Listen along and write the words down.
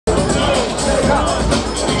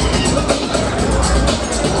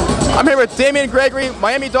I'm here with Damian Gregory,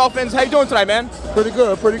 Miami Dolphins. How you doing tonight, man? Pretty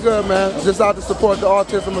good, man. Just out to support the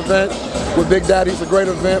autism event with Big Daddy. It's a great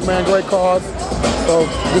event, man, great cause. So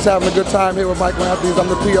just having a good time here with Mike Matthews. I'm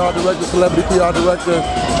the PR director, celebrity PR director,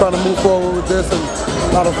 trying to move forward with this, and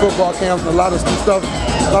a lot of football camps and a lot of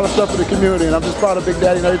stuff for the community. And I'm just proud of Big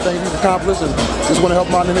Daddy and everything he's accomplished, and just want to help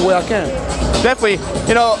him out in any way I can. Definitely,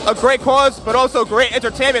 you know, a great cause, but also great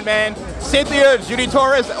entertainment, man. Cynthia, Judy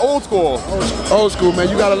Torres, old school. Old school, man.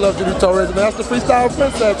 You gotta love Judy Torres, man. That's the freestyle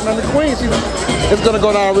princess, man. The queen. It's gonna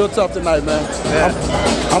go down real tough tonight, man. Yeah.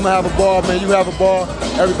 I'm gonna have a ball, man. You have a ball.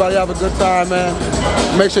 Everybody have a good time,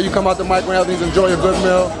 man. Make sure you come out to Mike Matthews, enjoy a good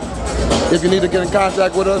meal. If you need to get in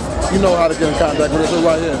contact with us, you know how to get in contact with us. We're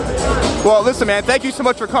right here. Well, listen, man. Thank you so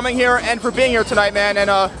much for coming here and for being here tonight, man. And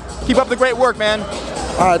keep up the great work, man.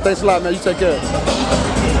 All right, thanks a lot, man. You take care.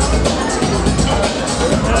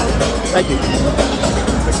 Thank you.